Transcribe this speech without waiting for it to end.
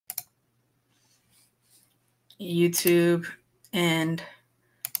YouTube and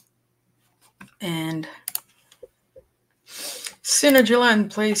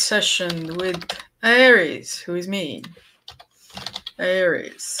Synergyland play session with Aries, who is me.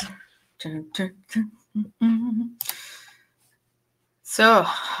 Aries. So,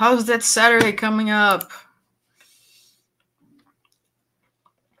 how's that Saturday coming up?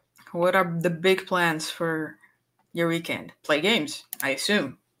 What are the big plans for your weekend? Play games, I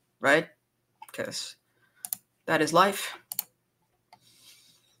assume, right? Because that is life.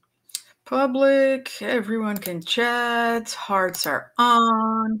 Public, everyone can chat, hearts are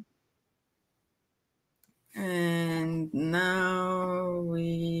on. And now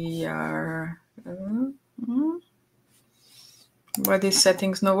we are... why these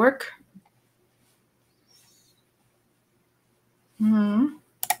settings no work?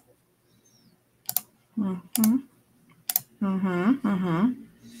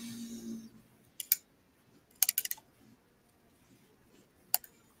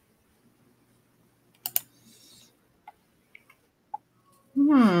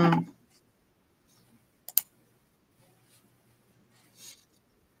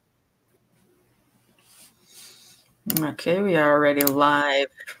 Okay, we are already live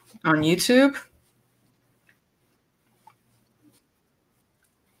on YouTube.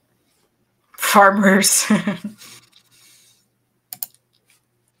 Farmers.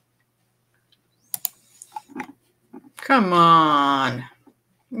 Come on.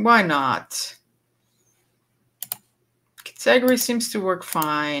 Why not? Category seems to work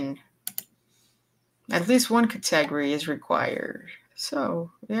fine. At least one category is required.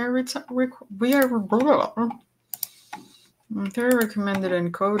 So we are third recommended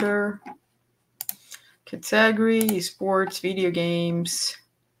encoder. Category, esports, video games.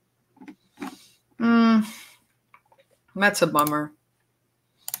 That's a bummer.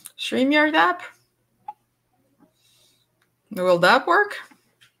 StreamYard app? Will that work?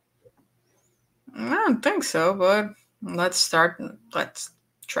 I don't think so, but let's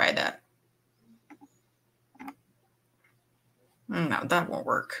try that. No, that won't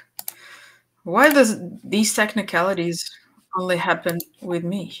work. Why does these technicalities only happen with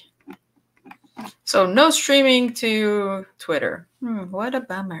me? So no streaming to Twitter. What a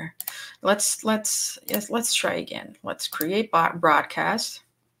bummer. Let's try again. Let's create broadcast.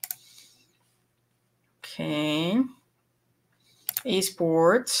 Okay.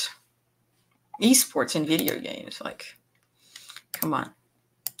 Esports in video games. Like, come on.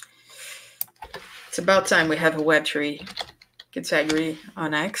 It's about time we have a Web3 category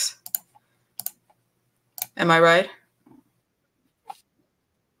on X. Am I right?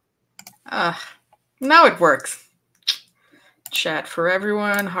 Now it works. Chat for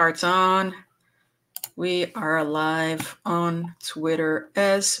everyone, hearts on. We are live on Twitter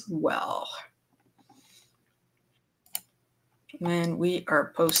as well. And we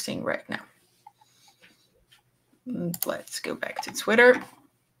are posting right now. Let's go back to Twitter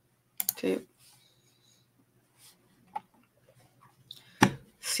to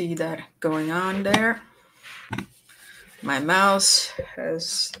see that going on there. My mouse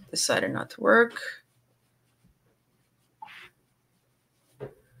has decided not to work.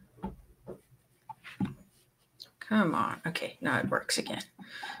 Come on. Okay, now it works again.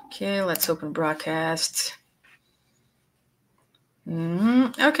 Okay, let's open broadcast.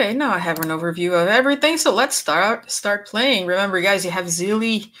 Okay, now I have an overview of everything. So let's start playing. Remember, guys, you have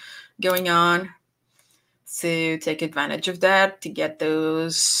Zilly going on. So take advantage of that to get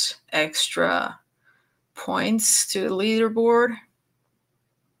those extra points to the leaderboard.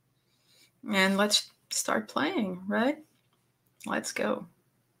 And let's start playing, right? Let's go.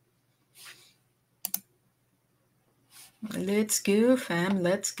 Let's go, fam.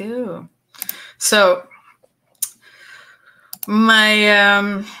 Let's go. So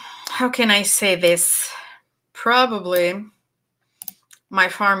my, how can I say this? Probably my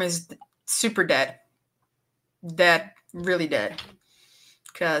farm is super dead. Dead, really dead.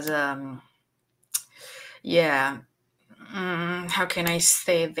 Because, yeah, how can I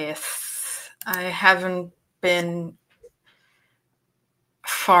say this? I haven't been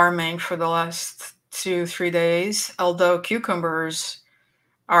farming for the last 2-3 days, although cucumbers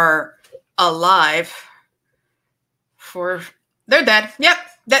are alive. They're dead. Yep,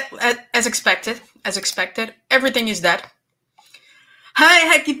 that as expected. Everything is dead.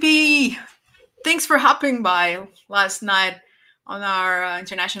 Hi, Hecky P. Thanks for hopping by last night on our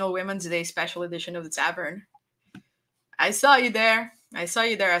International Women's Day special edition of the Tavern. I saw you there. I saw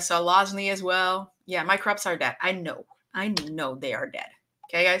Losney as well. Yeah, my crops are dead. I know they are dead.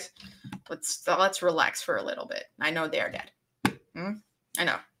 Okay, guys, let's relax for a little bit. I know they are dead. I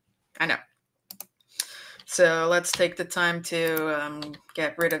know. So let's take the time to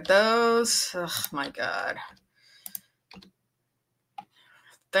get rid of those. Oh my god.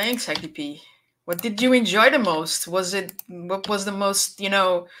 Thanks, Hacky P. What did you enjoy the most? What was the most,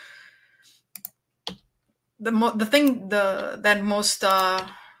 the thing that most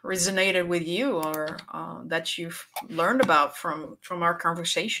resonated with you, or that you've learned about from our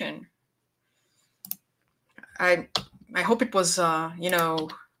conversation? I hope it was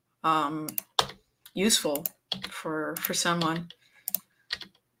um, useful for someone.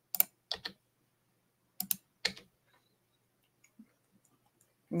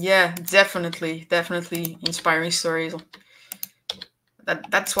 Yeah, definitely inspiring stories.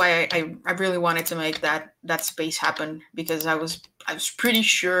 That's why I really wanted to make that space happen, because I was pretty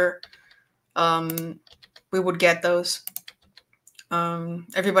sure we would get those.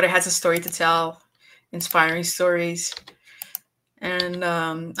 Everybody has a story to tell, inspiring stories, and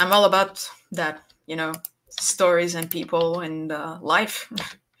I'm all about that. Stories and people and life.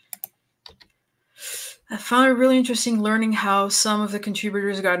 I found it really interesting learning how some of the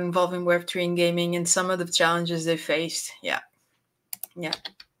contributors got involved in Web3 and gaming and some of the challenges they faced. Yeah.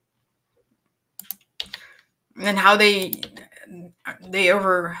 And how they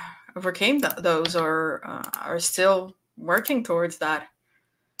overcame those, or are still working towards that.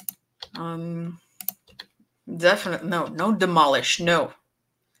 Definitely no demolish, no.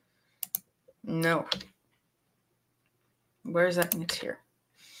 Where is that? It's here.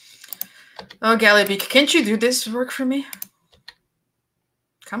 Oh, Galleybeak, can't you do this work for me?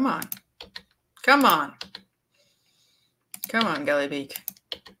 Come on, Galleybeak.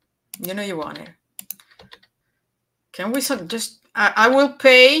 You know you want it. Can we just? I will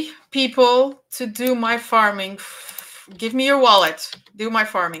pay people to do my farming. Give me your wallet. Do my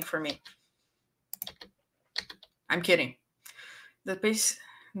farming for me. I'm kidding.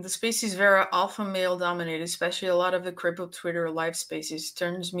 The space is very alpha male dominated, especially a lot of the crypto Twitter live spaces.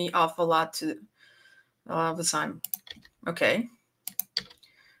 Turns me off a lot of the time. Okay.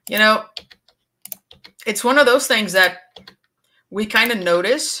 It's one of those things that we kind of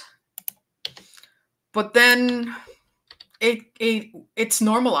notice, but then it's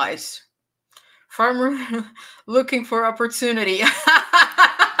normalized. Farmer looking for opportunity.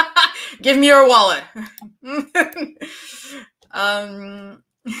 Give me your wallet.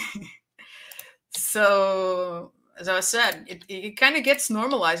 So as I said, it kind of gets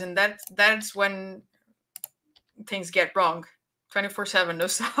normalized, and that's when things get wrong. 24/7, no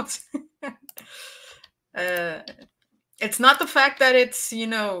stops. It's not the fact that it's we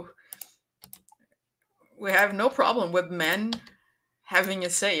have no problem with men having a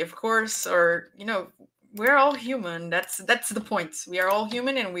say, of course, or we're all human. That's the point. We are all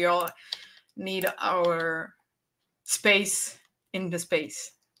human, and we all need our space in the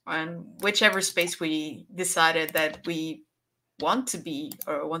space, and whichever space we decided that we want to be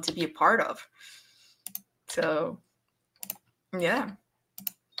a part of. So yeah.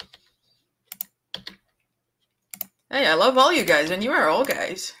 Hey, I love all you guys, and you are all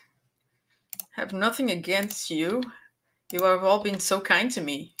guys. Have nothing against you. You have all been so kind to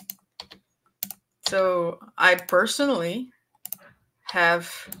me. So I personally have,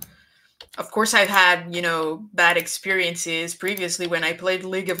 of course, I've had, bad experiences previously. When I played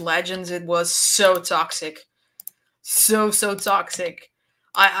League of Legends, it was so toxic. So toxic.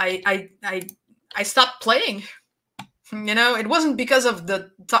 I stopped playing. It wasn't because of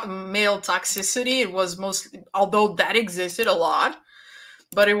the male toxicity. It was mostly, although that existed a lot,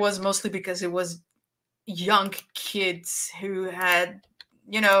 but it was mostly because it was young kids who had,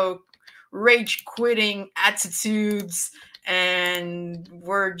 rage quitting attitudes and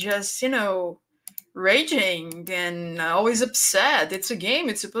were just, raging and always upset. It's a game.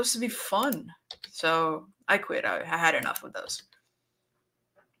 It's supposed to be fun. So I quit. I had enough of those.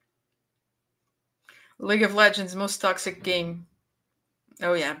 League of Legends, most toxic game.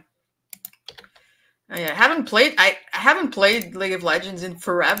 Oh yeah. I haven't played. I haven't played League of Legends in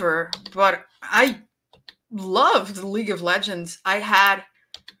forever, but I loved League of Legends. I had.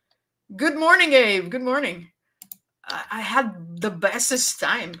 Good morning, Abe. Good morning. I had the bestest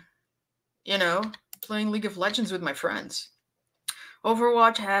time, playing League of Legends with my friends.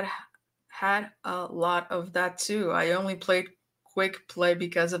 Overwatch had a lot of that too. I only played quick play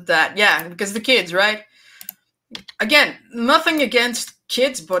because of that. Yeah, because the kids, right? Again, nothing against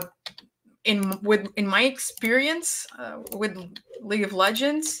kids, but in my experience with League of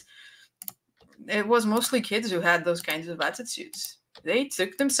Legends, it was mostly kids who had those kinds of attitudes. They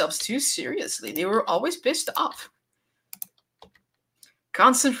took themselves too seriously. They were always pissed off.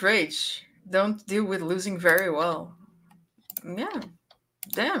 Constant rage. Don't deal with losing very well. Yeah,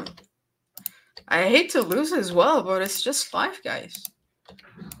 damn. I hate to lose as well, but it's just life, guys.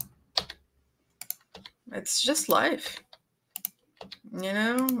 It's just life. You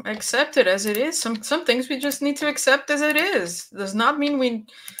know, accept it as it is. Some things we just need to accept as it is. Does not mean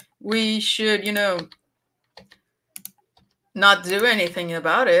we should, you know, not do anything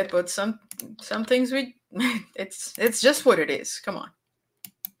about it, but some things we it's just what it is. Come on.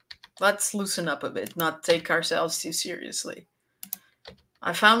 Let's loosen up a bit, not take ourselves too seriously.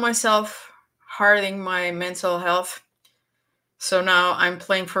 I found myself hurting my mental health. So now I'm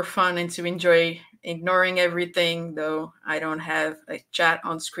playing for fun and to enjoy, ignoring everything, though I don't have a chat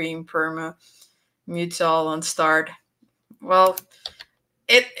on screen, perma, mute all on start. Well,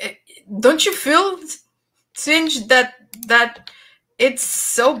 it don't you feel, Singe, that it's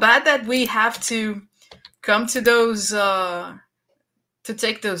so bad that we have to come to those to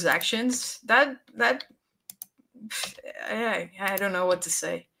take those actions? That I don't know what to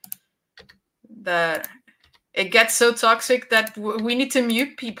say. That it gets so toxic that we need to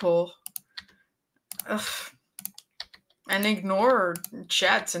mute people. Ugh. And ignore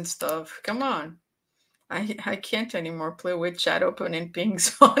chats and stuff. Come on. I can't anymore play with chat open and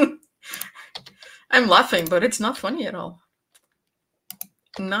pings on. I'm laughing, but it's not funny at all.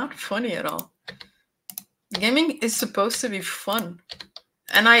 Not funny at all. Gaming is supposed to be fun.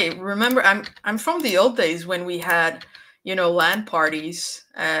 And I remember I'm from the old days when we had, you know, LAN parties,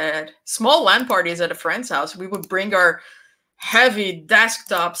 small LAN parties at a friend's house. We would bring our heavy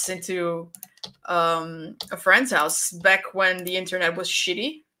desktops into a friend's house back when the internet was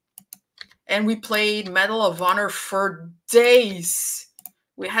shitty, and we played Medal of Honor for days.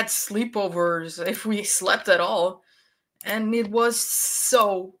 We had sleepovers if we slept at all, and it was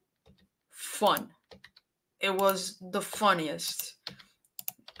so fun. It was the funniest.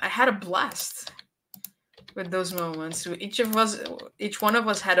 I had a blast with those moments. Each one of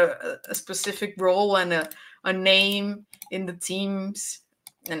us had a specific role and a name in the teams,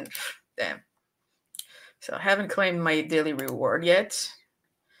 and damn. So I haven't claimed my daily reward yet.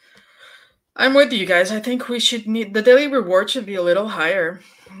 I'm with you guys. I think we should need the daily reward should be a little higher.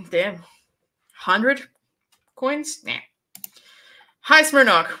 Damn. 100 coins? Nah. Hi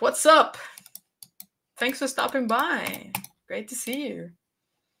Smirnock, what's up? Thanks for stopping by. Great to see you.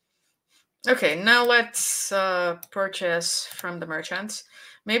 Okay, now let's purchase from the merchants.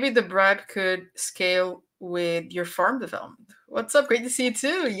 Maybe the bribe could scale with your farm development. What's up? Great to see you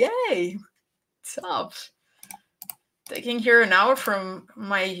too. Yay. What's up? Taking here an hour from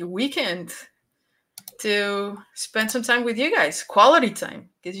my weekend to spend some time with you guys. Quality time.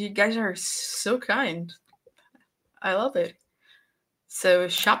 Because you guys are so kind. I love it. So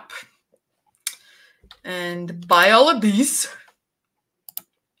shop and buy all of these.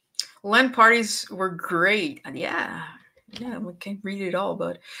 LAN parties were great. And yeah, we can't read it all,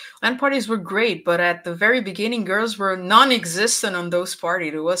 but LAN parties were great. But at the very beginning, girls were non-existent on those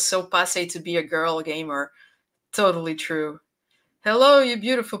parties. It was so passé to be a girl gamer. Totally true. Hello, you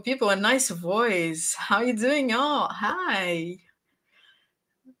beautiful people. A nice voice. How you doing, y'all? Hi.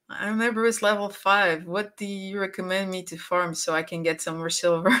 I remember it's level 5. What do you recommend me to farm so I can get some more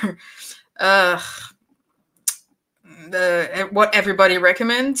silver? What everybody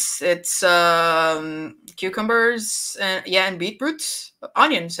recommends. It's cucumbers and beetroots,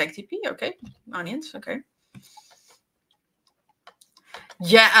 onions, XTP. Okay, onions. Okay.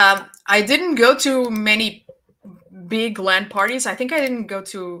 Yeah, I didn't go to many big LAN parties. I think I didn't go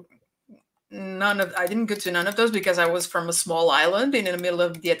to none of those because I was from a small island in the middle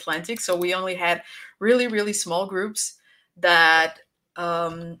of the Atlantic. So we only had really, really small groups that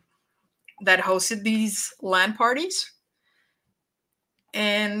that hosted these LAN parties.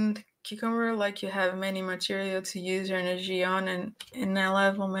 And cucumber, like you have many material to use your energy on, and in that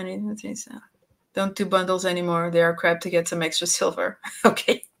level, many things. Don't do bundles anymore. They are crap to get some extra silver.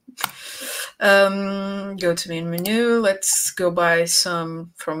 Okay. Go to main menu. Let's go buy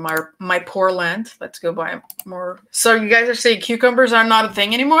some from my poor land. Let's go buy more. So you guys are saying cucumbers are not a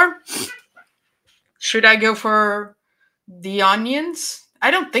thing anymore? Should I go for the onions? I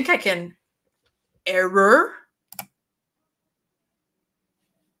don't think I can. Error.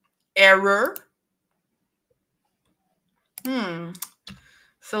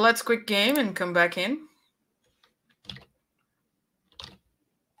 So let's quit game and come back in.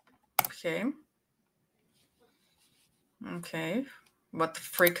 Okay. What the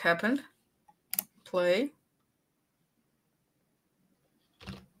freak happened? Play.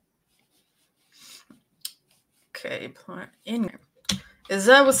 Okay, play in. As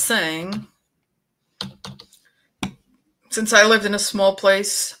I was saying, since I lived in a small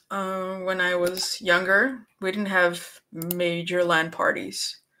place when I was younger, we didn't have major LAN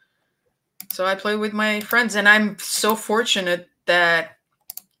parties. So I play with my friends, and I'm so fortunate that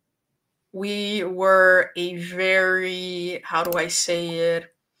we were a very, how do I say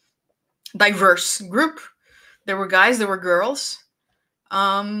it, diverse group. There were guys, there were girls,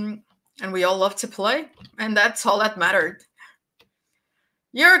 and we all loved to play, and that's all that mattered.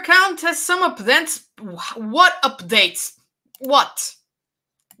 Your account has some updates. What updates? What?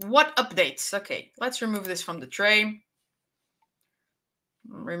 What updates? Okay, let's remove this from the tray.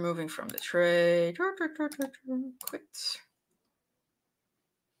 Removing from the tray. Quit.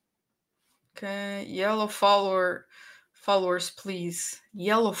 Okay, yellow followers, please.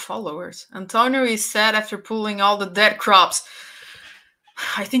 Yellow followers. Antonio is sad after pulling all the dead crops.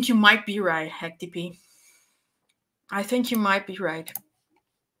 I think you might be right, HeckDP. I think you might be right.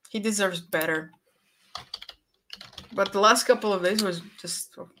 He deserves better. But the last couple of days was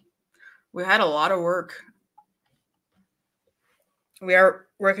just... we had a lot of work. We are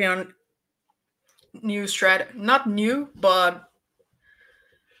working on new strat... not new, but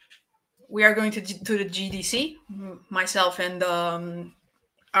we are going to the GDC, myself and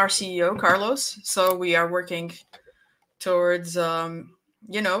our CEO, Carlos. So we are working towards,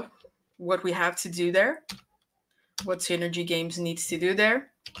 you know, what we have to do there, what Synergy Games needs to do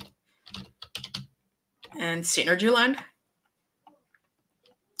there, and Synergyland.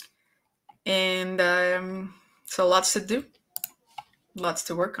 And so lots to do, lots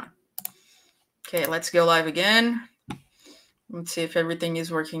to work on. Okay, let's go live again. Let's see if everything is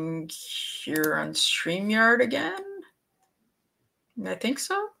working here on StreamYard again. I think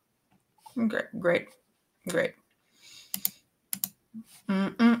so. Okay, great.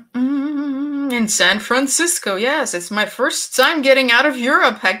 In San Francisco, yes. It's my first time getting out of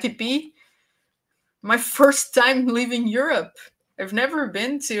Europe, HeckDP. My first time leaving Europe. I've never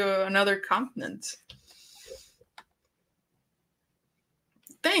been to another continent.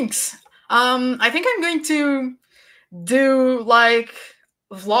 Thanks. I think I'm going to do like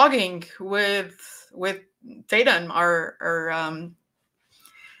vlogging with Tatum, or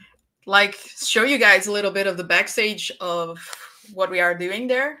like show you guys a little bit of the backstage of what we are doing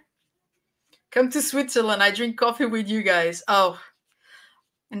there. Come to Switzerland. I drink coffee with you guys. Oh,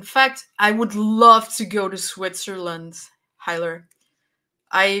 in fact, I would love to go to Switzerland, Hyler.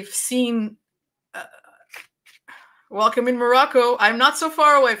 I've seen Welcome in Morocco. I'm not so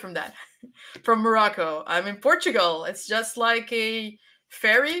far away from that. From Morocco. I'm in Portugal. It's just like a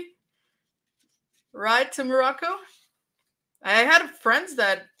ferry ride to Morocco. I had friends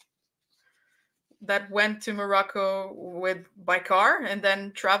that went to Morocco by car and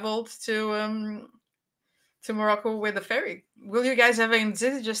then traveled to Morocco with a ferry. Will you guys have an... this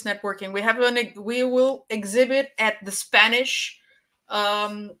is just networking. We will exhibit at the Spanish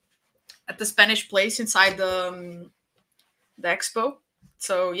place inside the expo.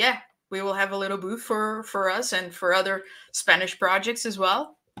 So yeah, we will have a little booth for us and for other Spanish projects as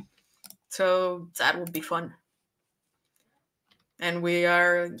well. So that would be fun. And we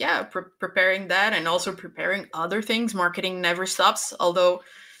are, preparing that and also preparing other things. Marketing never stops, although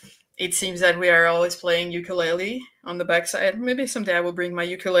it seems that we are always playing ukulele on the backside. Maybe someday I will bring my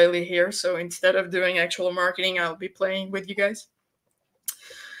ukulele here. So instead of doing actual marketing, I'll be playing with you guys.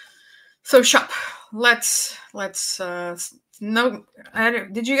 So shop. Let's no.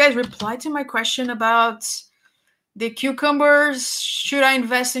 Did you guys reply to my question about the cucumbers? Should I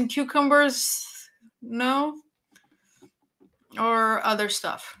invest in cucumbers? No. Or other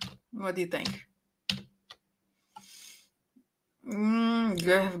stuff? What do you think? You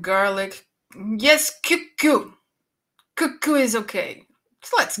have garlic. Yes, cuckoo. Cuckoo is okay.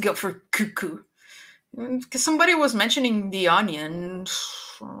 So let's go for cuckoo. Because somebody was mentioning the onion.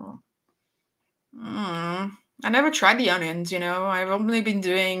 I never tried the onions, I've only been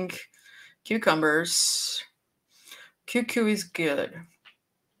doing cucumbers. Cuckoo is good.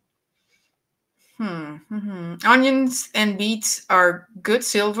 Onions and beets are good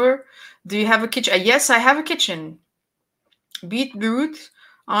silver. Do you have a kitchen? Yes, I have a kitchen. Beetroot,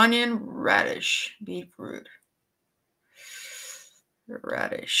 onion, radish. Beetroot,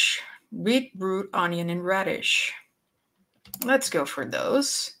 onion, and radish. Let's go for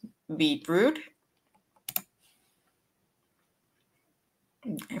those. Beetroot.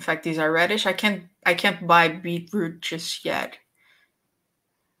 In fact, these are radish. I can't buy beetroot just yet.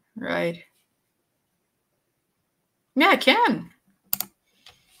 Right. Yeah, I can.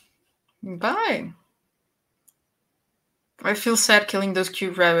 Bye. I feel sad killing those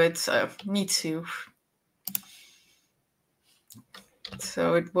cute rabbits. Me too.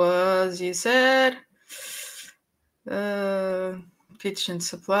 So it was, you said, kitchen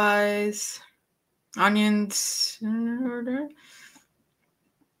supplies, onions.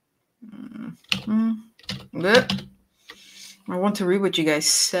 But I want to read what you guys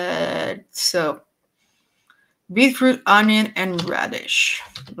said. So, beetroot, onion, and radish.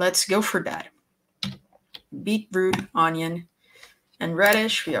 Let's go for that. Beetroot, onion, and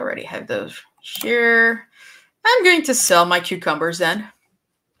radish. We already have those here. I'm going to sell my cucumbers then.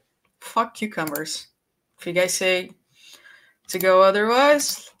 Fuck cucumbers. If you guys say to go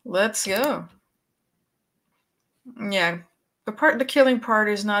otherwise, let's go. Yeah, the killing part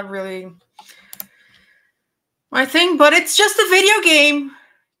is not really my thing, but it's just a video game.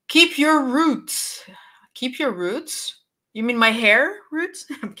 Keep your roots. Keep your roots? You mean my hair roots?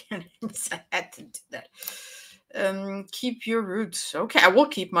 I'm kidding. I had to do that. Keep your roots. Okay, I will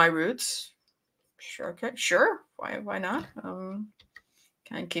keep my roots. Sure. Okay. Sure. Why not?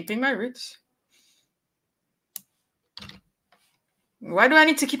 I'm keeping my roots. Why do I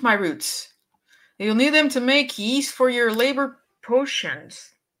need to keep my roots? You'll need them to make yeast for your labor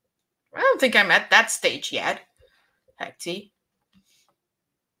potions. I don't think I'm at that stage yet. Heck tea.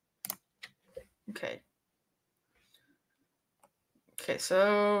 Okay. Okay,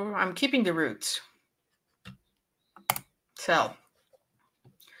 so I'm keeping the roots. Sell.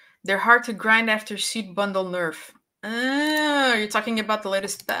 They're hard to grind after seed bundle nerf. Oh, you're talking about the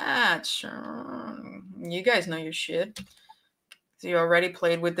latest patch. You guys know your shit. So you already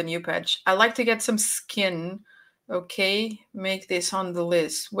played with the new patch. I like to get some skin. Okay, make this on the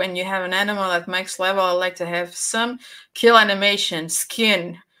list. When you have an animal at max level, I like to have some kill animation.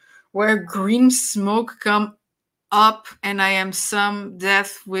 Skin. Where green smoke come up and I am some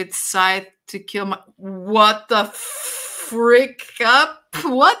death with scythe to kill my... What the frick up?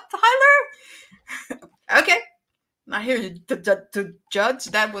 What, Tyler? Okay. Not here to judge.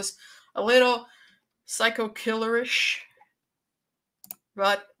 That was a little psycho killerish.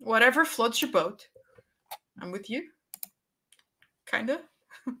 But whatever floats your boat. I'm with you. Kinda.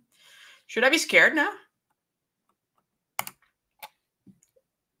 Should I be scared now?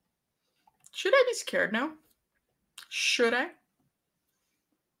 Should I be scared now? Should I?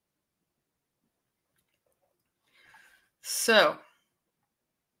 So,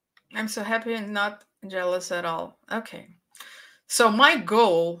 I'm so happy and not jealous at all. Okay. So my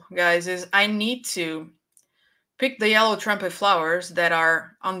goal, guys, is I need to pick the yellow trumpet flowers that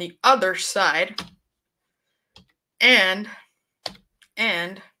are on the other side. And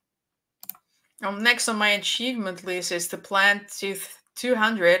next on my achievement list is to plant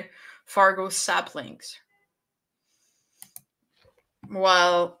 200 Fargo saplings.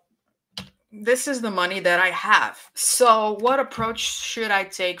 Well, this is the money that I have. So what approach should I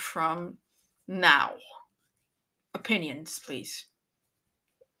take from now? Opinions, please.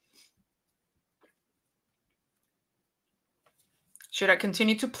 Should I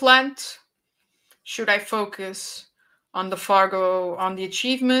continue to plant? Should I focus on the Fargo, on the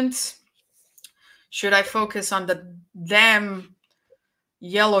achievements? Should I focus on the damn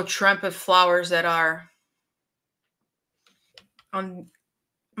yellow trumpet flowers that are on...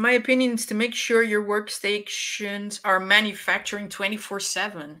 My opinion is to make sure your workstations are manufacturing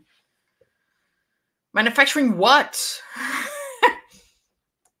 24/7. Manufacturing what?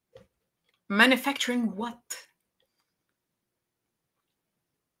 Manufacturing what?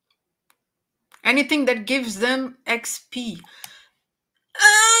 Anything that gives them XP.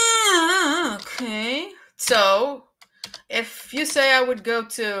 Okay. So, if you say I would go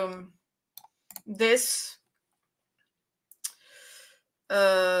to this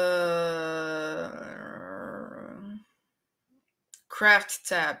craft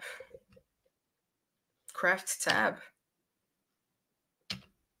tab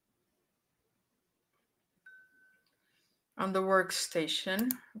on the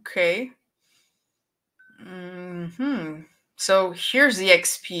workstation. Okay. So here's the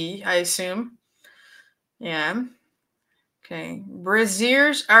XP, I assume. Yeah. Okay.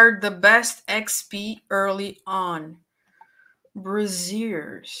 Braziers are the best XP early on.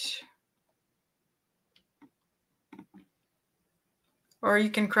 Braziers. Or you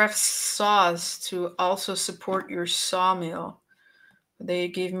can craft saws to also support your sawmill. They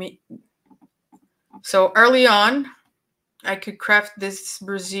give me... So early on, I could craft this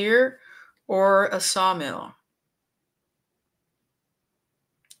brazier or a sawmill.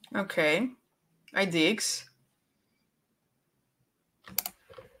 Okay. I digs.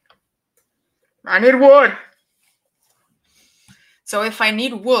 I need wood. So if I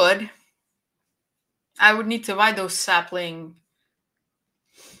need wood, I would need to buy those sapling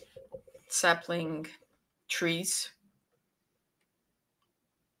trees.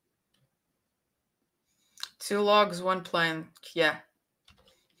 2 logs, 1 plank. Yeah.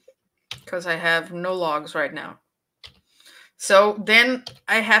 Because I have no logs right now. So then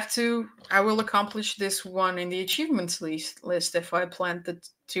I will accomplish this one in the achievements list if I plant the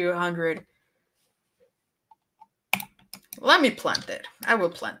 200. Let me plant it. I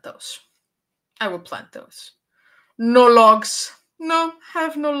will plant those. I will plant those. No logs. No,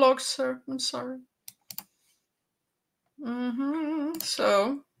 have no logs, sir. I'm sorry.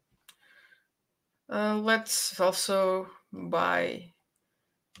 So, let's also buy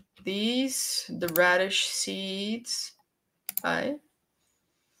these, the radish seeds. Buy.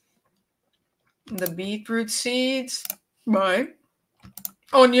 The beetroot seeds. Buy.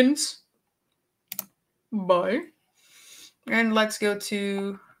 Onions. Buy. And let's go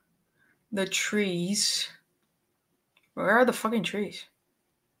to the trees. Where are the fucking trees?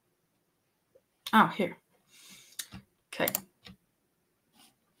 Oh, here. Okay.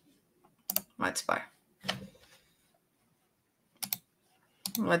 Let's buy.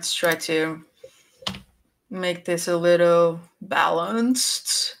 Let's try to make this a little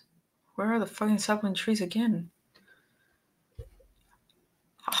balanced. Where are the fucking sapling trees again?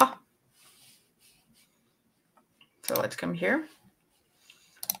 Haha. So let's come here.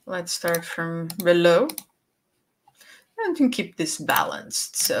 Let's start from below. And can keep this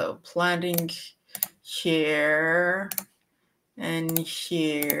balanced. So planting here and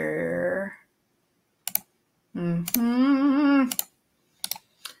here.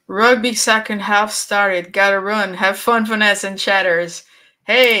 Rugby second half started. Gotta run. Have fun, Vanessa and chatters.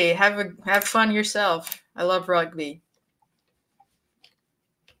 Hey, have fun yourself. I love rugby.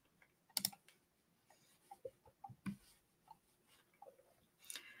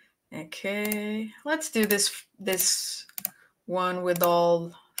 Okay, let's do this one with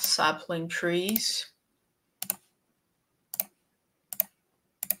all sapling trees.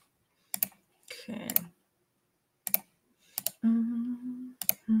 Okay.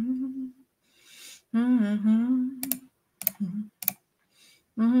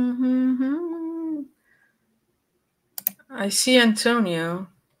 I see Antonio.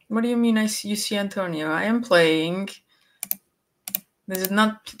 What do you mean you see Antonio? I am playing. Is it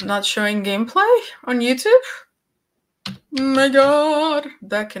not showing gameplay on YouTube? Oh my god,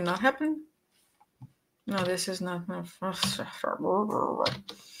 that cannot happen. No, this is not.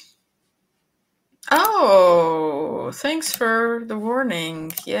 Oh, thanks for the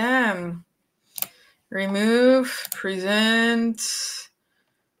warning. Yeah. Remove, present,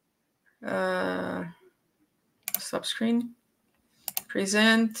 stop screen,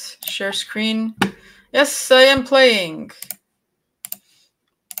 present, share screen. Yes, I am playing.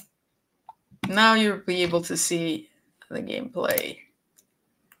 Now you'll be able to see the gameplay.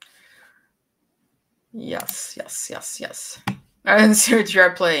 Yes. I didn't see what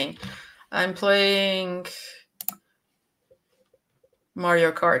you're playing. I'm playing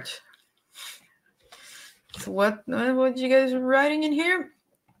Mario Kart. So what you guys are writing in here?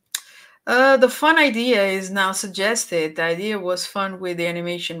 The fun idea is now suggested. The idea was fun with the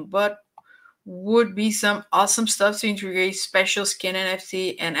animation, but would be some awesome stuff to integrate special skin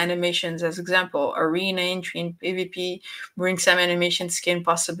NFT and animations as example. Arena entry in PvP, bring some animation skin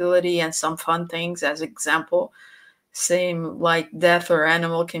possibility and some fun things as example. Same like death or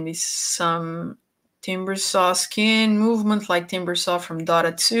animal can be some Timbersaw skin movement like Timbersaw from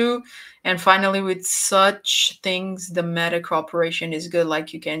Dota 2. And finally, with such things, the meta cooperation is good.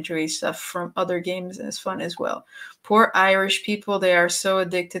 Like you can trace stuff from other games and it's fun as well. Poor Irish people, they are so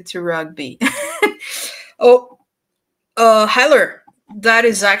addicted to rugby. Heller, that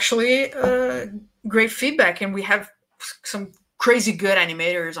is actually great feedback. And we have some crazy good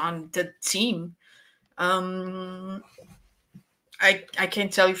animators on the team. I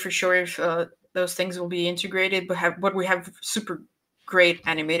can't tell you for sure if those things will be integrated, but we have super great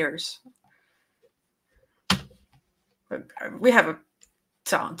animators. We have a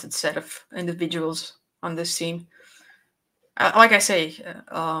talented set of individuals on this team. Like I say,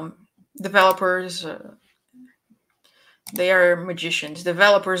 developers, they are magicians.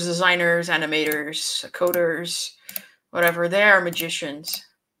 Developers, designers, animators, coders, whatever, they are magicians.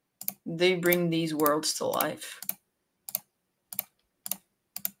 They bring these worlds to life.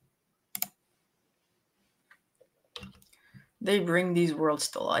 They bring these worlds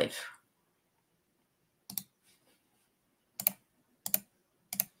to life.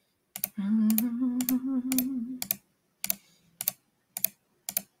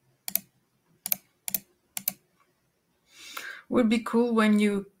 Would be cool when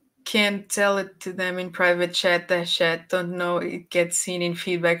you can tell it to them in private chat. That chat don't know it gets seen in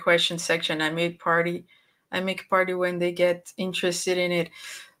feedback question section. I make party when they get interested in it.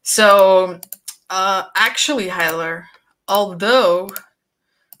 So actually, Heiler, although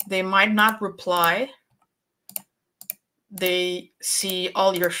they might not reply, they see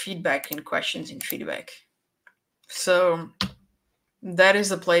all your feedback and questions in feedback. So that is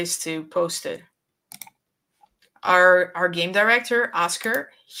the place to post it. Our game director, Oscar,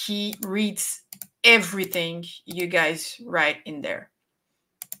 he reads everything you guys write in there.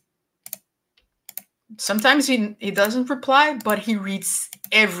 Sometimes he doesn't reply, but he reads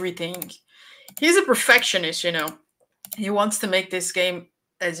everything. He's a perfectionist, you know. He wants to make this game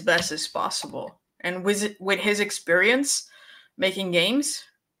as best as possible. And with his experience making games,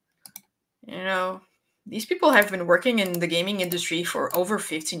 you know, these people have been working in the gaming industry for over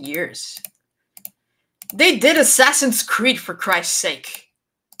 15 years. They did Assassin's Creed, for Christ's sake.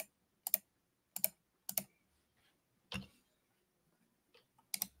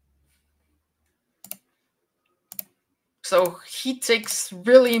 So he takes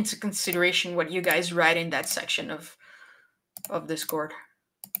really into consideration what you guys write in that section of Discord.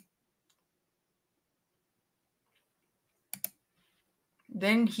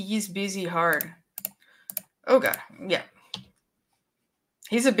 Then he's busy hard. Oh god, yeah.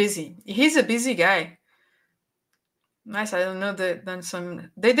 He's a busy guy. Nice, I don't know that done some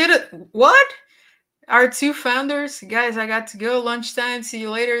they did it. What? Our two founders, guys, I got to go. Lunchtime. See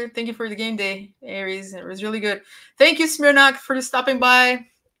you later. Thank you for the game day, Aries. It was really good. Thank you, Smirnock, for stopping by.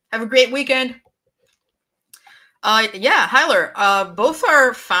 Have a great weekend. Yeah, Hyler. Both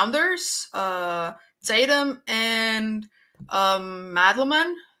are founders, Tatum and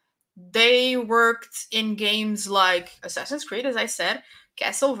Madelman. They worked in games like Assassin's Creed, as I said,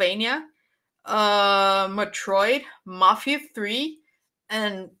 Castlevania, Metroid, Mafia 3,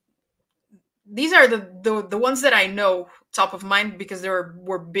 and these are the ones that I know top of mind because there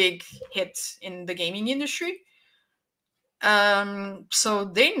were big hits in the gaming industry. So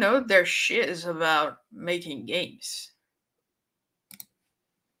they know their shiz about making games.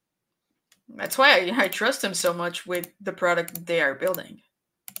 That's why I trust them so much with the product they are building.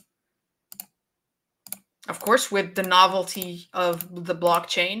 Of course, with the novelty of the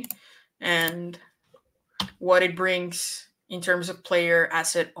blockchain and what it brings in terms of player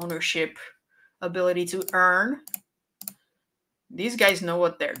asset ownership, ability to earn. These guys know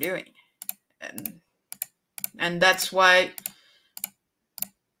what they're doing. And that's why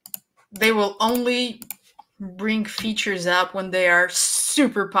they will only bring features up when they are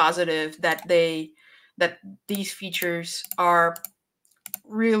super positive that these features are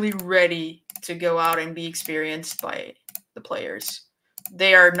really ready to go out and be experienced by the players.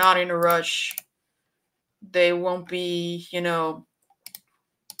 They are not in a rush. They won't be,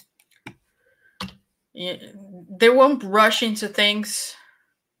 they won't rush into things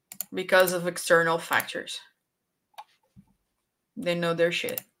because of external factors. They know their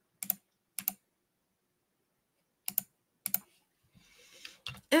shit.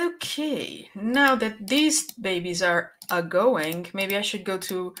 Okay, now that these babies are going, maybe I should go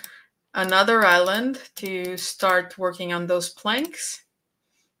to another island to start working on those planks.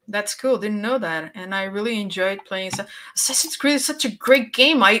 That's cool. Didn't know that, and I really enjoyed playing. Assassin's Creed is such a great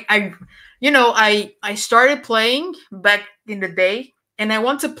game. I started playing back in the day, and I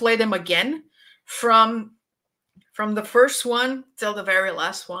want to play them again from the first one till the very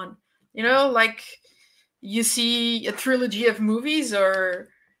last one. Like you see a trilogy of movies, or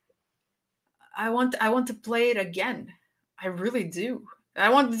I want to play it again. I really do. I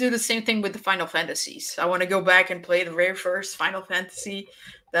want to do the same thing with the Final Fantasies. I want to go back and play the very first Final Fantasy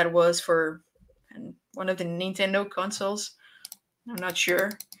that was for one of the Nintendo consoles. I'm not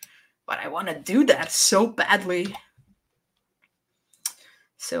sure, but I want to do that so badly.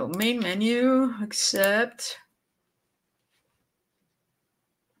 So main menu, accept.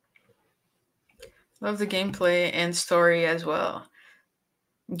 Love the gameplay and story as well.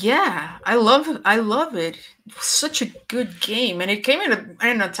 Yeah, I love it. It was such a good game, and it came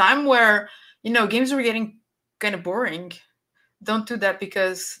in a time where games were getting kind of boring. Don't do that,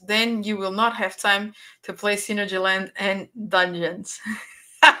 because then you will not have time to play Synergy Land and Dungeons.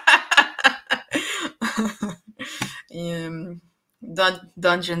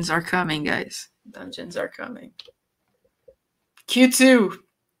 Dungeons are coming, guys. Dungeons are coming. Q2.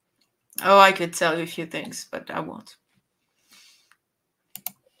 Oh, I could tell you a few things, but I won't.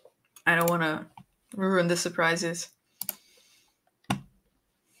 I don't want to ruin the surprises.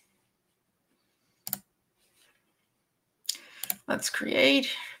 Let's create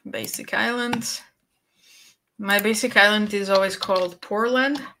basic island. My basic island is always called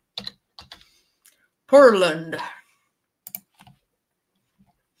Poorland. Poorland.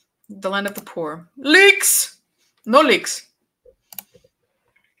 The land of the poor. Leaks! No leaks.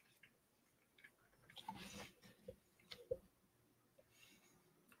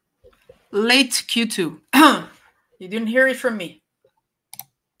 Late Q2. You didn't hear it from me.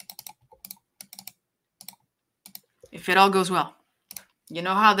 If it all goes well. You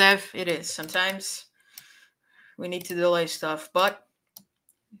know how dev it is. Sometimes we need to delay stuff, but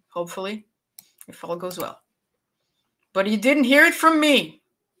hopefully, if all goes well. But you didn't hear it from me.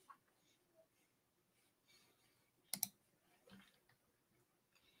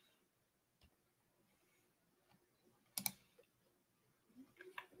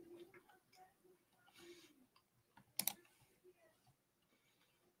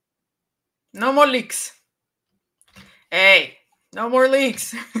 No more leaks. Hey, no more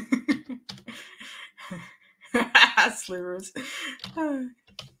leaks. Slivers.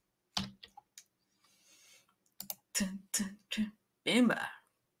 Bimba.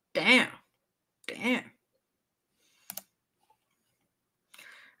 Damn.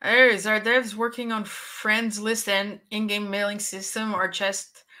 Is our devs working on friends list and in-game mailing system? Our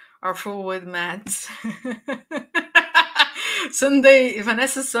chests are full with mats.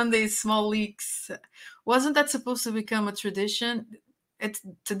 Vanessa Sunday small leaks. Wasn't that supposed to become a tradition?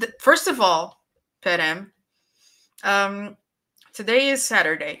 First of all, Pedem, today is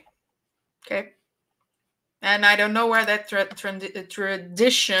Saturday, okay? And I don't know where that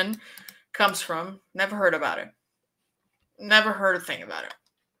tradition comes from. Never heard about it. Never heard a thing about it.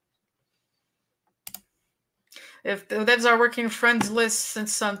 If the devs are working friends lists and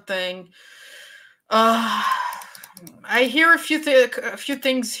something, I hear a few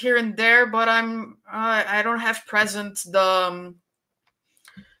things here and there, but I don't have present the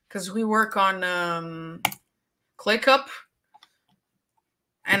because we work on ClickUp,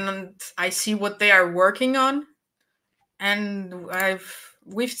 and I see what they are working on, and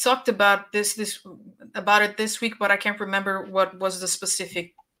we've talked about this week, but I can't remember what was the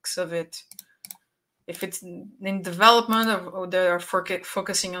specifics of it. If it's in development or they are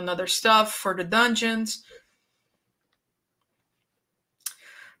focusing on other stuff for the dungeons.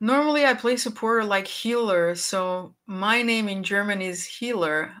 Normally I play support like healer, so my name in German is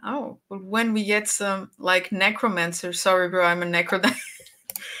healer. Oh, but when we get some like necromancer, sorry bro, I'm a necrodancer.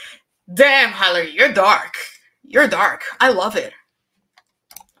 Damn, Haller, you're dark. You're dark. I love it.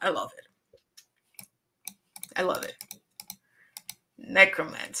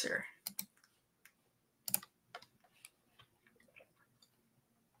 Necromancer.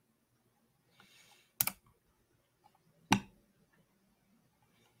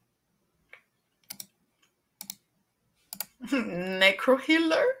 Necro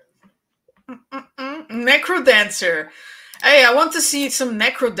healer? Necro dancer. Hey, I want to see some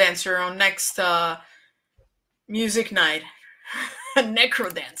necro dancer on next music night. A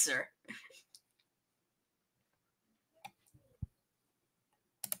necro dancer.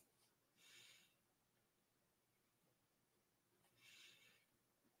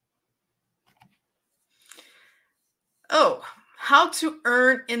 Oh, how to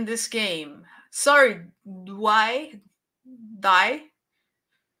earn in this game? Sorry, die?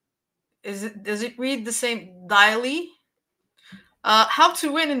 Does it read the same daily? How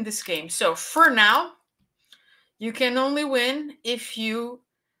to win in this game? So for now, you can only win if you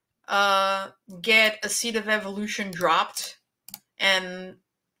get a Seed of Evolution dropped, and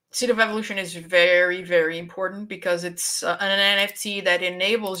Seed of Evolution is very, very important because it's an NFT that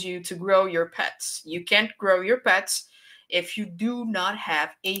enables you to grow your pets. You can't grow your pets if you do not have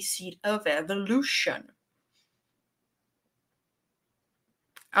a Seed of Evolution.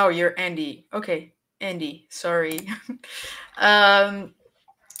 Oh, you're Andy. Okay, Andy. Sorry.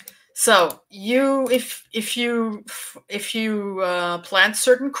 So if you plant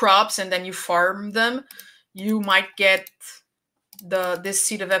certain crops and then you farm them, you might get this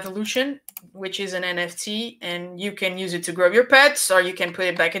Seed of Evolution, which is an NFT, and you can use it to grow your pets, or you can put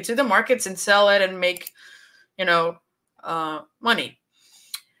it back into the markets and sell it and make, money.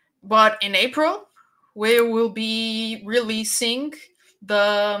 But in April, we will be releasing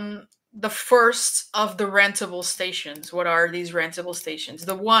the first of the rentable stations. What are these rentable stations?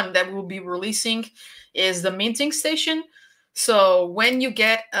 The one that we'll be releasing is the minting station. So when you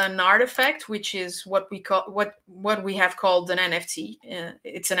get an artifact, which is what we have called an NFT,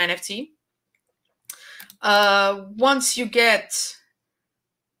 it's an NFT. Once you get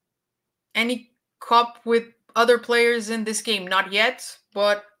any cop with other players in this game, not yet,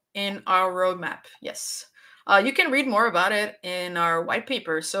 but in our roadmap, yes. You can read more about it in our white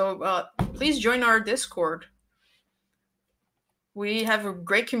paper. So please join our Discord. We have a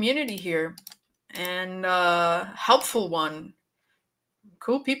great community here and helpful one.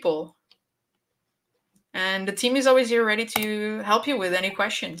 Cool people. And the team is always here ready to help you with any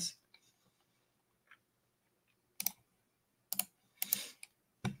questions.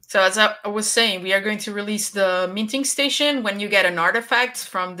 So as I was saying, we are going to release the minting station. When you get an artifact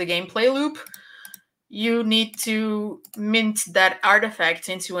from the gameplay loop, you need to mint that artifact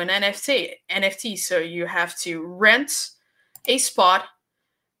into an NFT. So you have to rent a spot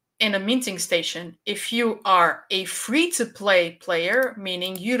in a minting station. If you are a free-to-play player,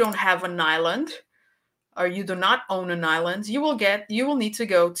 meaning you don't have an island or you do not own an island, you will need to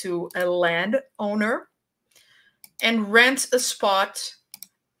go to a landowner and rent a spot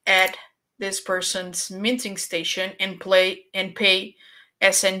at this person's minting station and pay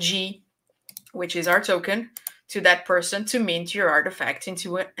SNG, which is our token, to that person to mint your artifact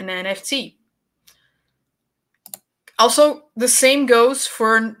into an NFT. Also, the same goes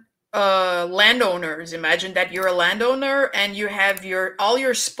for landowners. Imagine that you're a landowner and you have all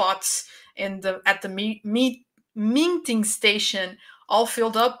your spots at the minting station all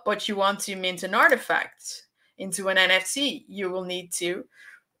filled up, but you want to mint an artifact into an NFT. You will need to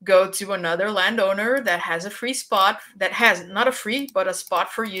go to another landowner that has a free spot, that has not a free, but a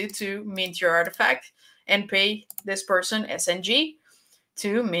spot for you to mint your artifact, and pay this person SNG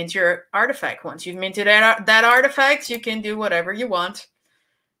to mint your artifact. Once you've minted that artifact, you can do whatever you want.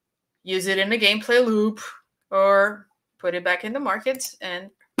 Use it in a gameplay loop or put it back in the markets and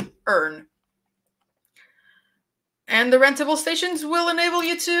earn. And the rentable stations will enable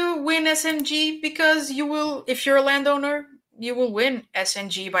you to win SNG because you will, if you're a landowner, you will win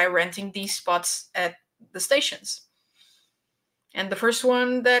SNG by renting these spots at the stations. And the first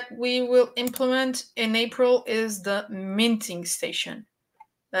one that we will implement in April is the minting station.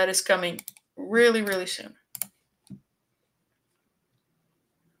 That is coming really, really soon.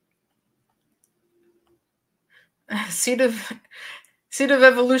 Seed of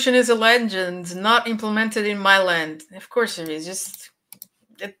Evolution is a legend, not implemented in my land. Of course it is.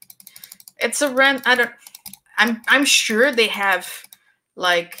 It's a rent. I'm sure they have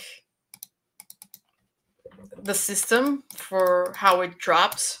like the system for how it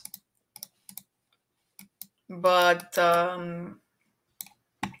drops, but I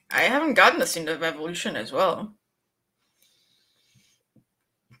haven't gotten a Seed of Evolution as well.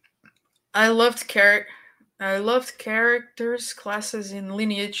 I loved characters, classes in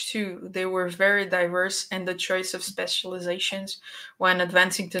Lineage 2. They were very diverse, and the choice of specializations when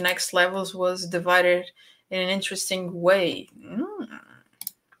advancing to next levels was divided in an interesting way.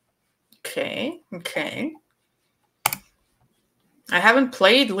 Okay. I haven't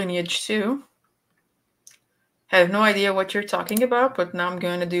played Lineage 2. I have no idea what you're talking about, but now I'm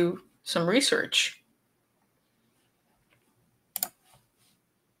going to do some research.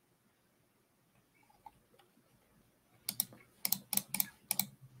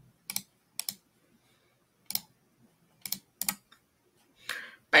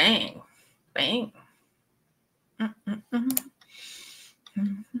 Bang.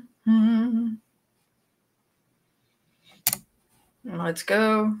 Let's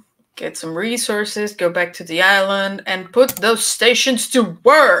go. Get some resources, go back to the island, and put those stations to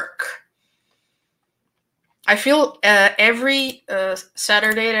work. I feel every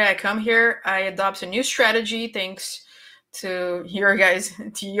Saturday that I come here, I adopt a new strategy thanks to your opinions,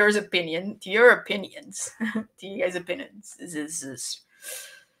 to you guys' opinions.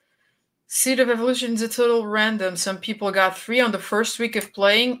 Seed of Evolution is a total random. Some people got 3 on the first week of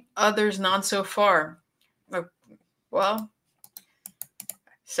playing, others not so far. Well,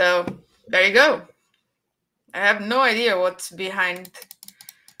 so there you go. I have no idea what's behind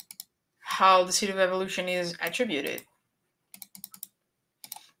how the Seed of Evolution is attributed.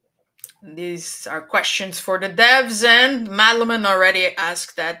 These are questions for the devs, and Madeleine already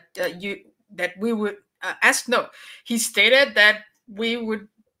asked that we would ask. No, he stated that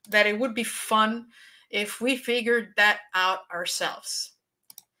it would be fun if we figured that out ourselves.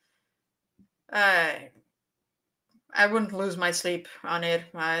 I wouldn't lose my sleep on it.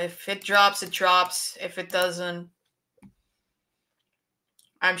 If it drops, it drops. If it doesn't,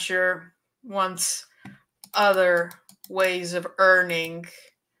 I'm sure once other ways of earning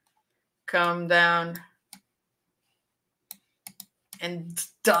come down and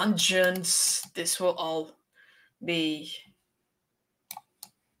dungeons, this will all be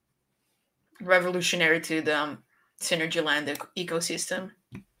revolutionary to the Synergy Land ecosystem.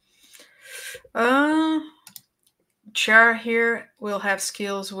 Char here will have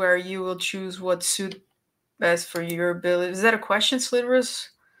skills where you will choose what suit best for your ability. Is that a question, Slitterus?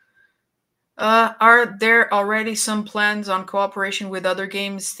 Are there already some plans on cooperation with other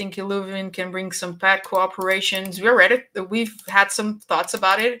games? Think Illuvian can bring some pet cooperations? We've had some thoughts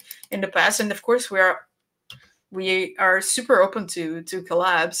about it in the past, and of course we are super open to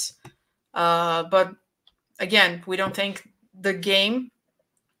collabs. But again, we don't think the game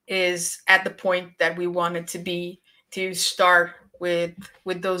is at the point that we want it to be to start with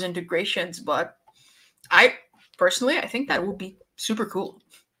those integrations. But I personally, I think that would be super cool.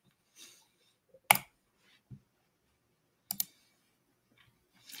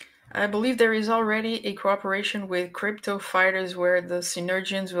 I believe there is already a cooperation with crypto fighters where the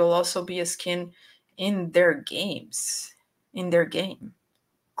synergians will also be a skin in their games. In their game.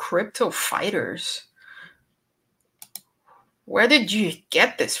 Crypto fighters. Where did you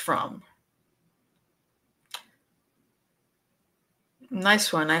get this from?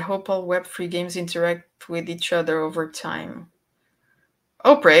 Nice one. I hope all Web3 games interact with each other over time.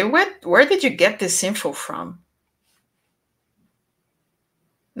 Oh, Pray, where did you get this info from?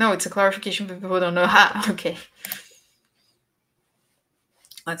 No, it's a clarification for people who don't know. Ha, okay.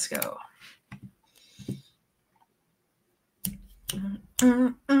 Let's go.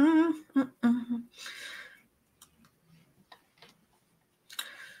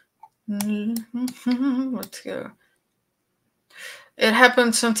 Let's go. It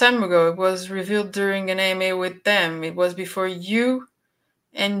happened some time ago. It was revealed during an AMA with them. It was before you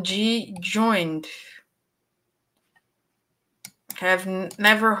and G joined. Have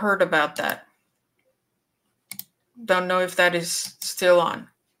never heard about that. Don't know if that is still on,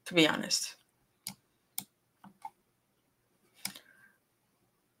 to be honest.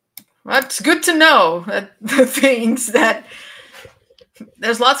 Well, it's good to know that the things that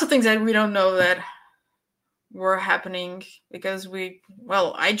there's lots of things that we don't know that were happening because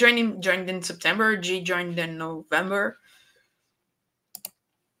I joined in September, G joined in November.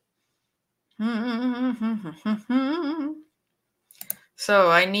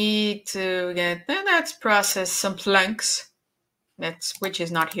 So I need to let's process some planks. Which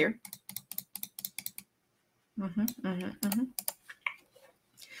is not here.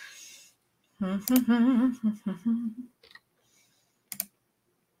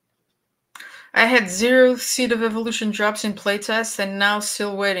 I had 0 Seed of Evolution drops in playtest and now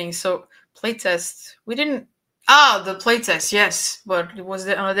still waiting. So playtest, we didn't. The playtest, yes, but it was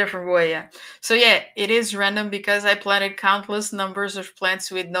on a different way, yeah. So yeah, it is random because I planted countless numbers of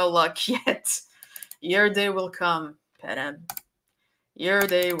plants with no luck yet. Your day will come, Pedem. Your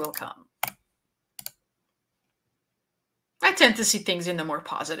day will come. I tend to see things in a more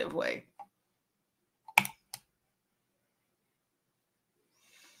positive way.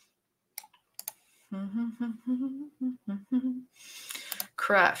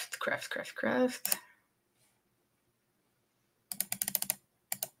 Craft.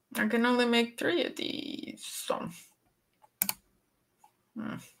 I can only make 3 of these. So.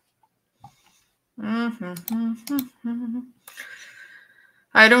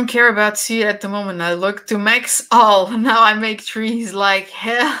 I don't care about seed at the moment. I look to max all. Now I make trees like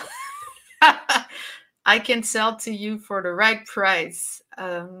hell. I can sell to you for the right price.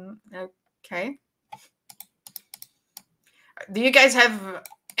 Okay. Do you guys have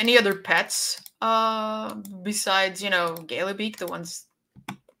any other pets besides, Galebeak, the ones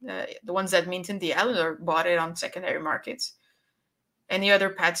that minted the island or bought it on secondary markets? Any other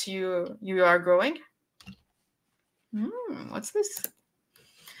pets you are growing? What's this?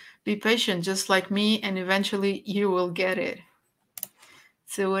 Be patient, just like me, and eventually you will get it.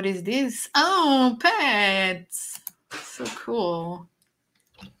 So what is this? Oh, pets! So cool.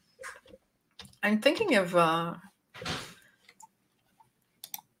 I'm thinking about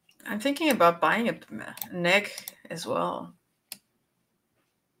buying an egg as well.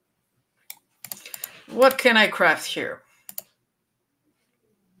 What can I craft here?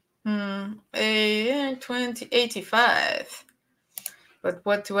 A 2085. But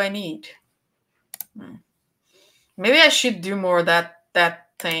what do I need? Maybe I should do more of that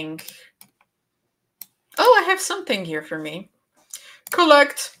thing. Oh, I have something here for me.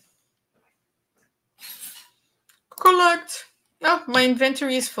 Collect. Oh, my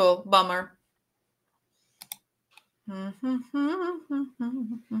inventory is full. Bummer.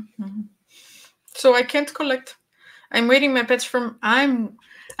 So I can't collect. I'm waiting my pets from lottery,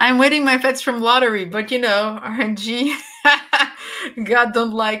 but RNG. God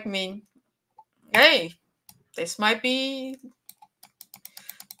don't like me. Hey, this might be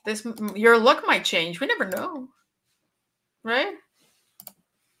your luck might change. We never know. Right?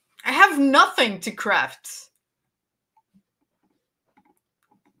 I have nothing to craft.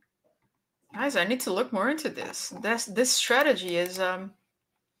 Guys, I need to look more into this. This strategy is okay,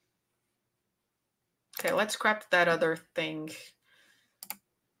 let's craft that other thing.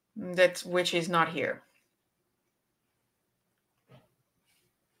 Which is not here.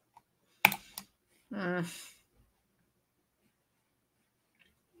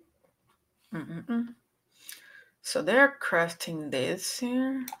 So they're crafting this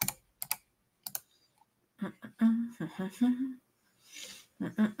here.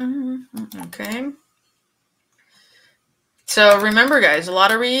 Okay. So remember, guys,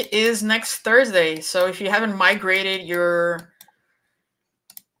 lottery is next Thursday. So if you haven't migrated your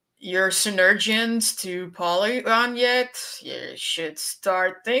synergians to Polygon yet, you should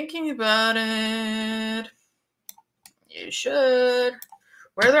start thinking about it. You should.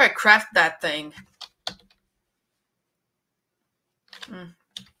 Where do I craft that thing?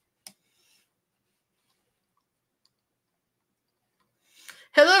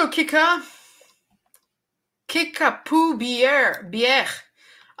 Hello, Kika. Kika Poo Bier.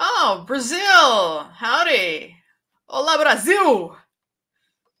 Oh, Brazil. Howdy. Olá, Brasil.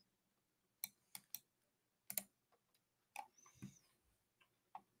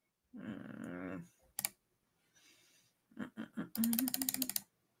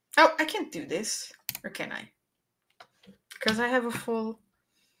 Oh, I can't do this. Or can I? Because I have a full...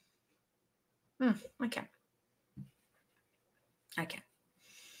 I can. I can.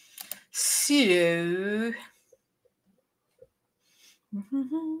 So...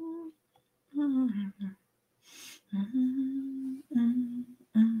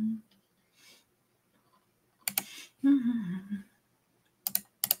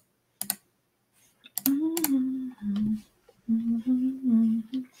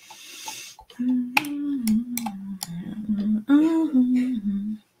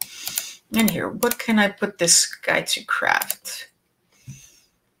 And here, what can I put this guy to craft?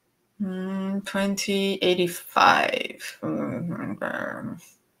 2085.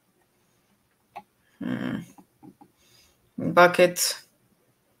 Bucket.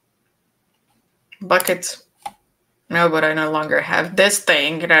 No, but I no longer have this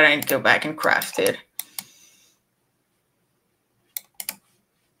thing that I need to go back and craft it.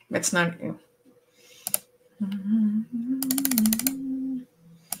 It's not...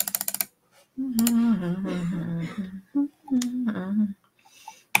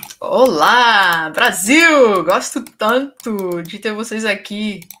 Olá, Brasil! Gosto tanto de ter vocês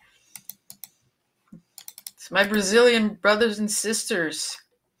aqui. It's my Brazilian brothers and sisters.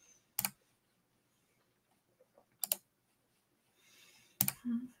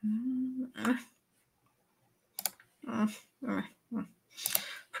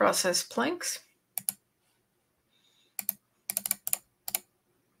 Process planks.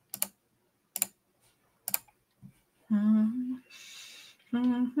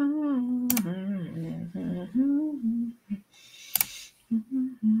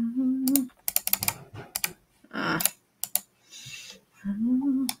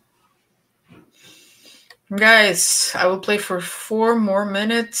 Guys, I will play for 4 more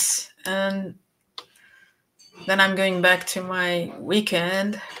minutes and then I'm going back to my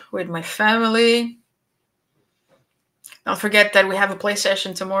weekend with my family. Don't forget that we have a play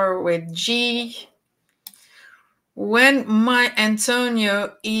session tomorrow with G. When might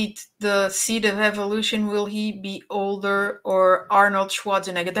Antonio eat the seed of evolution? Will he be older or Arnold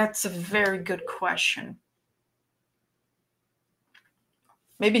Schwarzenegger? That's a very good question.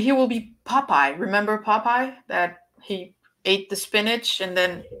 Maybe he will be Popeye. Remember Popeye? That he ate the spinach and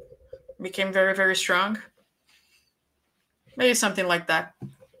then became very, very strong? Maybe something like that.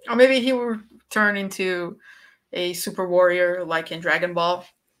 Or maybe he will turn into a super warrior like in Dragon Ball.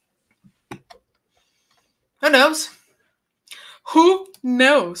 Who knows? Who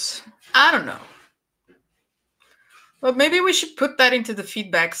knows? I don't know. But maybe we should put that into the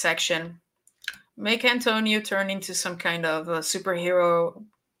feedback section. Make Antonio turn into some kind of a superhero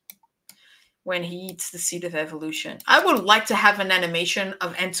when he eats the seed of evolution. I would like to have an animation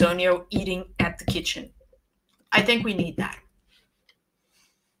of Antonio eating at the kitchen. I think we need that.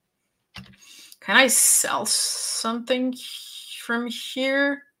 Can I sell something from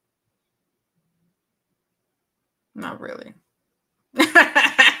here? Not really.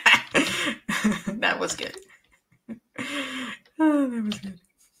 That was good. Oh, that was good.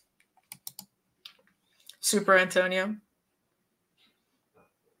 Super Antonio.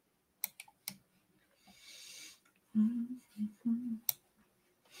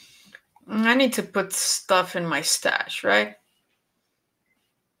 I need to put stuff in my stash, right?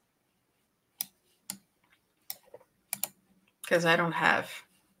 Because I don't have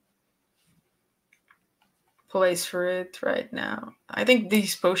place for it right now. I think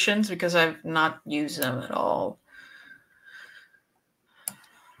these potions, because I've not used them at all.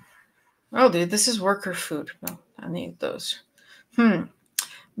 Oh, dude, this is worker food. No, I need those.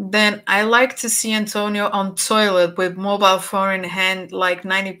 Then I like to see Antonio on toilet with mobile phone in hand, like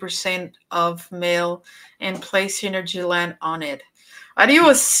 90% of mail, and play Synergy Land on it. Why do you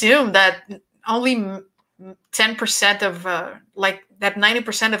assume that only 10% of like that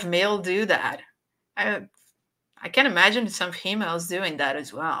 90% of male do that. I can imagine some females doing that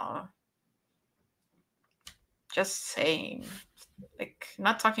as well. Just saying. Like,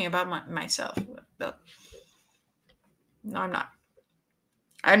 not talking about myself. But no, I'm not.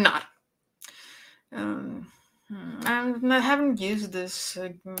 I'm not. I haven't used this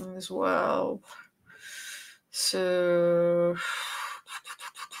as well. So,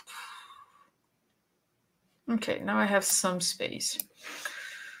 okay, now I have some space.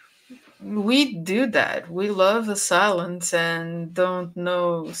 We do that. We love the silence and don't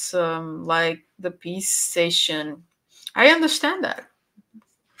know some, like, the peace station. I understand that.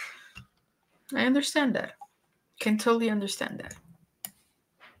 I understand that. Can totally understand that.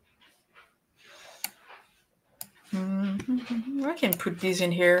 I can put these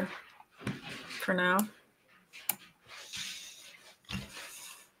in here for now.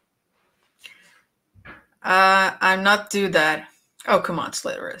 I'm not do that. Oh, come on,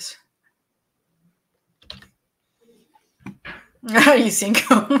 Slitterus. You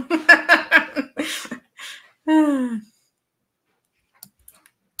single.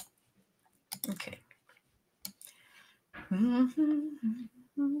 Okay.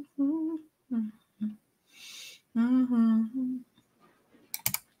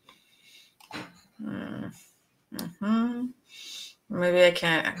 Maybe I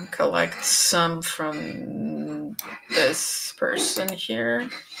can collect some from this person here.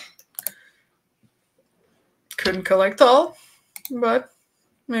 Couldn't collect all, but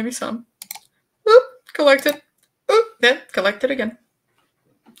maybe some. Oop, collected. Oop, yeah, collected again.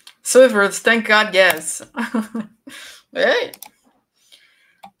 Silvers, thank God, yes. Hey.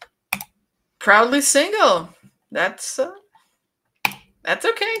 Proudly single. That's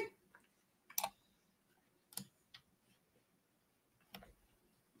okay.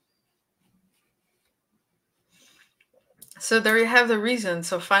 So there you have the reason.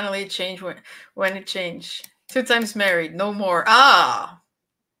 So finally it changed when it changed. 2 times married, no more. Ah.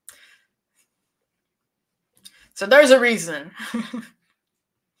 So there's a reason.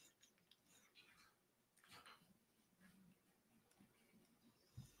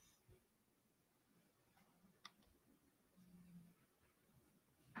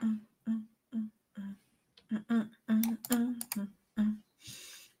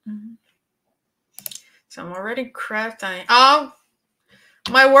 So I'm already crafting. Oh,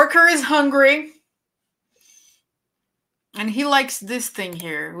 my worker is hungry. And he likes this thing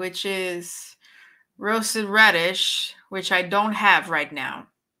here, which is roasted radish, which I don't have right now.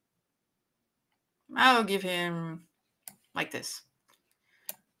 I'll give him like this.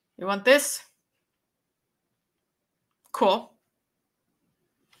 You want this? Cool.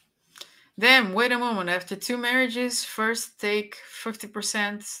 Then, wait a moment. After 2 marriages, first take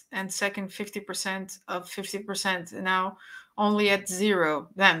 50% and second 50% of 50%. Now only at 0.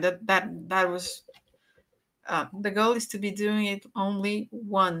 Then that was... the goal is to be doing it only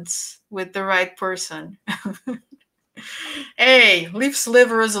once with the right person. Hey, leave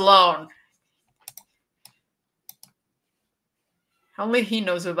Slivers alone. Only he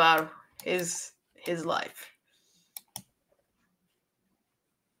knows about his life.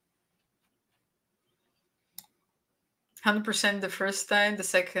 %, the first time, the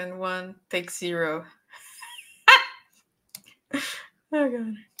second one takes 0. Oh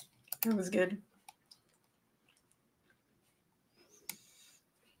God, that was good.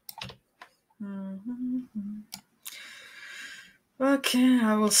 Okay,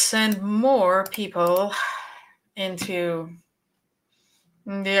 I will send more people into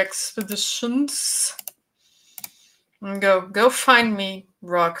the expeditions. Go find me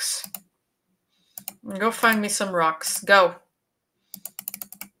rocks. Go find me some rocks. Go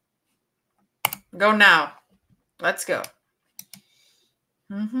now. Let's go.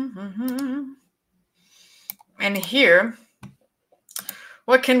 And here,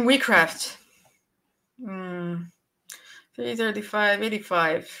 what can we craft? 335,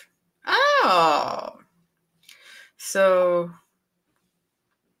 85. Oh, so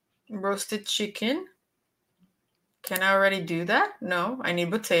roasted chicken. Can I already do that? No, I need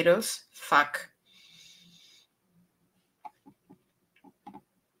potatoes. Fuck.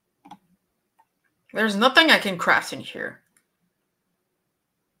 There's nothing I can craft in here.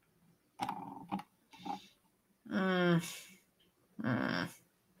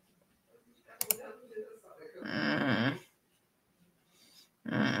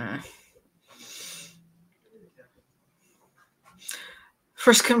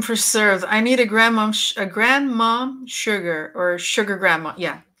 First come, first served. I need a grandmom sugar or sugar grandma.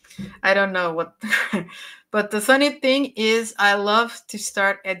 Yeah. I don't know what. But the funny thing is, I love to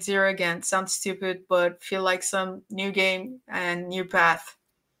start at zero again. Sounds stupid, but feel like some new game and new path.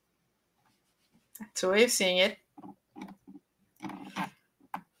 It's a way of seeing it.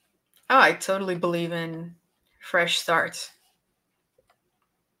 Oh, I totally believe in fresh starts.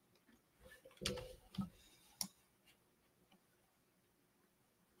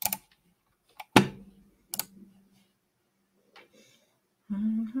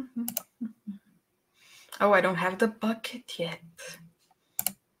 Oh, I don't have the bucket yet.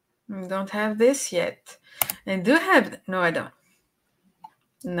 I don't have this yet. I do have. No, I don't.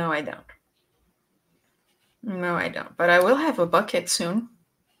 No, I don't. No, I don't. But I will have a bucket soon.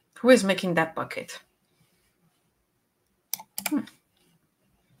 Who is making that bucket?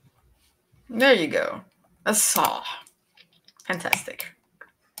 There you go. A saw. Fantastic.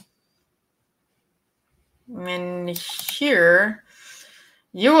 And here,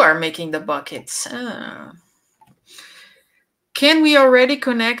 you are making the buckets. Can we already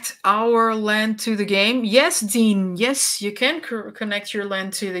connect our LAN to the game? Yes, Dean. Yes, you can connect your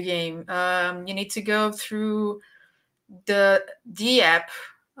LAN to the game. You need to go through the app.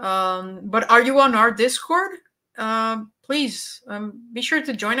 But are you on our Discord? Please be sure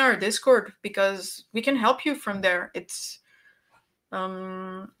to join our Discord because we can help you from there. It's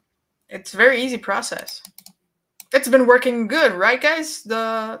a very easy process. It's been working good, right, guys?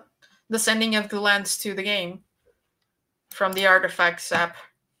 The sending of the lands to the game from the artifacts app.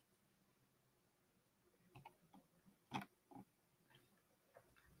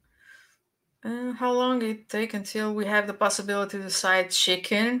 How long did it take until we have the possibility to decide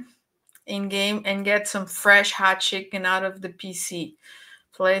chicken in game and get some fresh hot chicken out of the PC?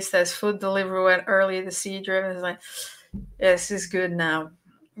 Place as food delivery went early. The C driven is like, yes, it's good now.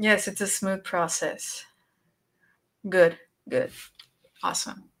 Yes, it's a smooth process. Good, good,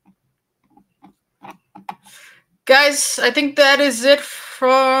 awesome. Guys, I think that is it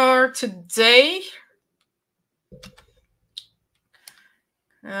for today.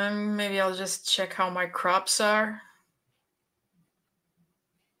 Maybe I'll just check how my crops are.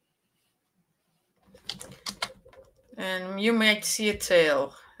 And you might see a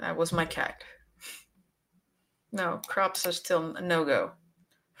tail. That was my cat. No, crops are still a no-go.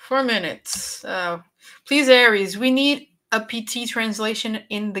 4 minutes. Please, Aries, we need a PT translation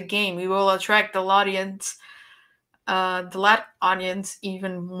in the game. We will attract the audience,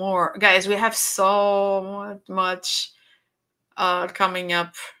 even more. Guys, we have so much coming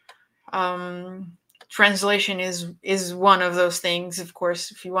up. Translation is one of those things, of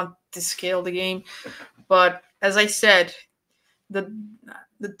course, if you want to scale the game. But as I said, the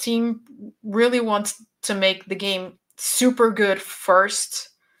team really wants to make the game super good first,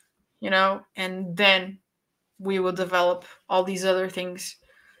 and then we will develop all these other things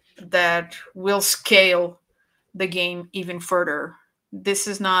that will scale the game even further. This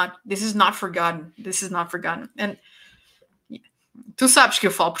is not forgotten. This is not forgotten. And tu sabes que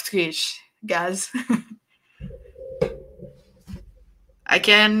eu falo português, guys. I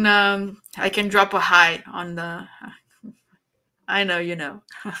can drop a hi on the. I know you know.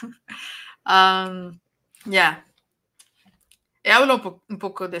 Yeah. Hablo un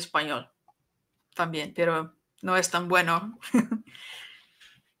poco de español también, pero no es tan bueno.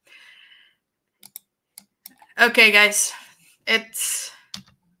 Okay, guys,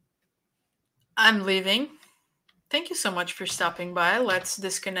 I'm leaving. Thank you so much for stopping by. Let's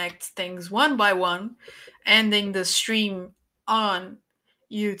disconnect things one by one, ending the stream on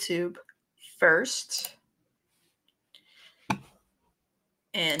YouTube first.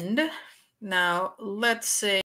 And now let's say